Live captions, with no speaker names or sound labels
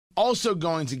also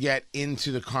going to get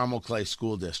into the Carmel Clay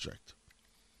School District,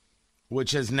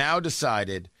 which has now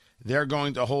decided they're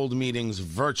going to hold meetings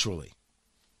virtually.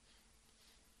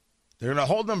 They're going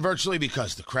to hold them virtually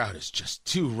because the crowd is just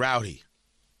too rowdy.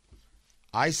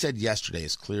 I said yesterday,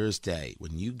 as clear as day,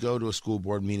 when you go to a school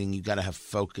board meeting, you got to have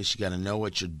focus. You got to know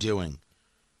what you're doing.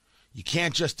 You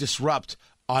can't just disrupt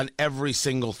on every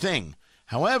single thing.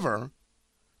 However,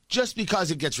 just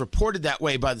because it gets reported that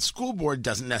way by the school board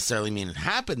doesn't necessarily mean it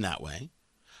happened that way.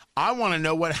 I want to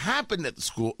know what happened at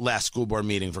the last school board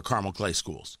meeting for Carmel Clay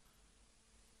Schools.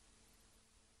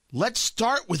 Let's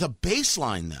start with a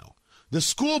baseline, though. The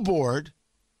school board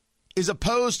is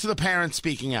opposed to the parents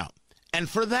speaking out. And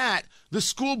for that, the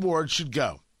school board should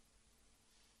go.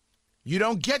 You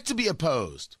don't get to be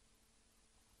opposed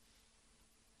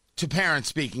to parents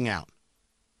speaking out.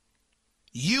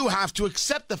 You have to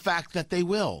accept the fact that they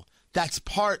will. That's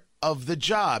part of the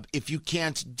job. If you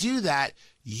can't do that,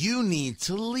 you need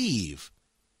to leave.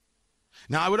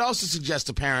 Now, I would also suggest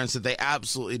to parents that they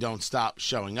absolutely don't stop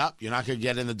showing up. You're not going to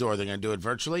get in the door. They're going to do it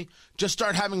virtually. Just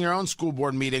start having your own school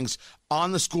board meetings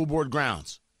on the school board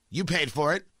grounds. You paid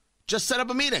for it. Just set up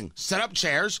a meeting. Set up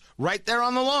chairs right there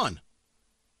on the lawn.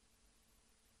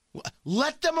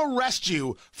 Let them arrest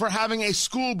you for having a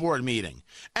school board meeting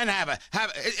and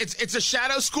it's a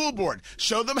shadow school board.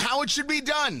 Show them how it should be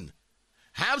done.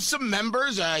 Have some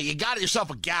members. You got yourself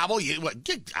a gavel.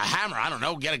 Get a hammer. I don't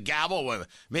know. Get a gavel.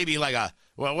 Maybe like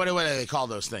what do they call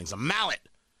those things? A mallet.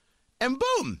 And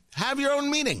boom, have your own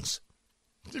meetings.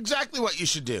 It's exactly what you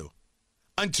should do.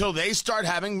 Until they start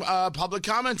having public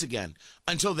comments again.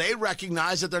 Until they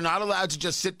recognize that they're not allowed to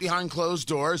just sit behind closed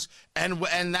doors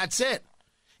and that's it.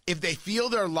 If they feel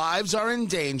their lives are in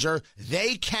danger,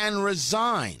 they can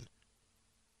resign.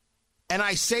 And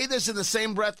I say this in the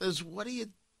same breath as, what are you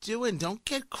doing? Don't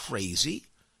get crazy.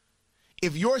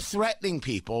 If you're threatening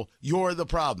people, you're the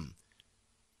problem.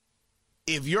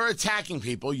 If you're attacking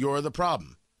people, you're the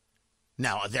problem.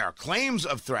 Now, there are claims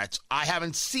of threats. I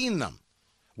haven't seen them.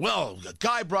 Well, a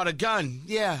guy brought a gun.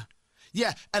 Yeah.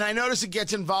 And I notice it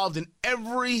gets involved in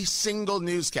every single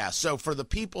newscast. So for the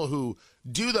people who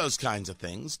do those kinds of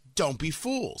things, don't be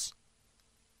fools.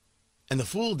 And the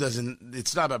fool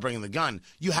it's not about bringing the gun.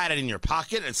 You had it in your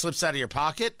pocket and it slips out of your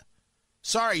pocket.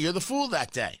 Sorry, you're the fool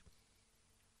that day.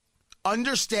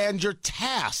 Understand your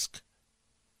task.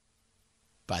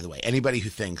 By the way, anybody who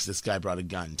thinks this guy brought a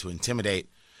gun to intimidate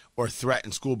or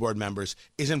threaten school board members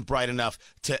isn't bright enough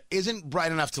to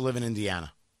live in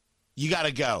Indiana. You got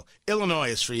to go.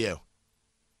 Illinois is for you.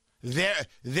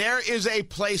 There is a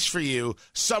place for you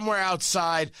somewhere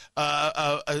outside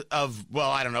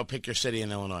pick your city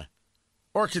in Illinois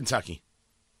or Kentucky.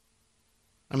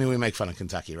 I mean, we make fun of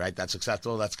Kentucky, right? That's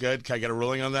acceptable. That's good. Can I get a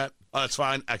ruling on that? Oh, that's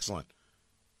fine. Excellent.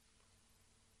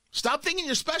 Stop thinking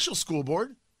you're special, school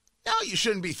board. No, you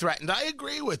shouldn't be threatened. I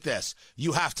agree with this.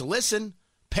 You have to listen.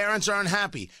 Parents are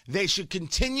unhappy. They should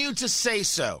continue to say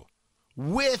so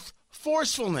with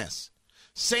forcefulness.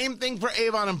 Same thing for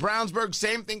Avon and Brownsburg.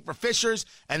 Same thing for Fishers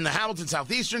and the Hamilton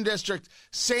Southeastern District.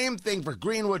 Same thing for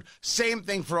Greenwood. Same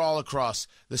thing for all across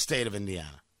the state of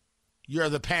Indiana. You're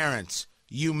the parents.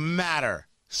 You matter.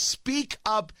 Speak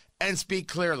up and speak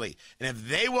clearly. And if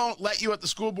they won't let you at the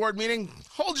school board meeting,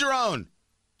 hold your own.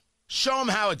 Show them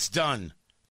how it's done.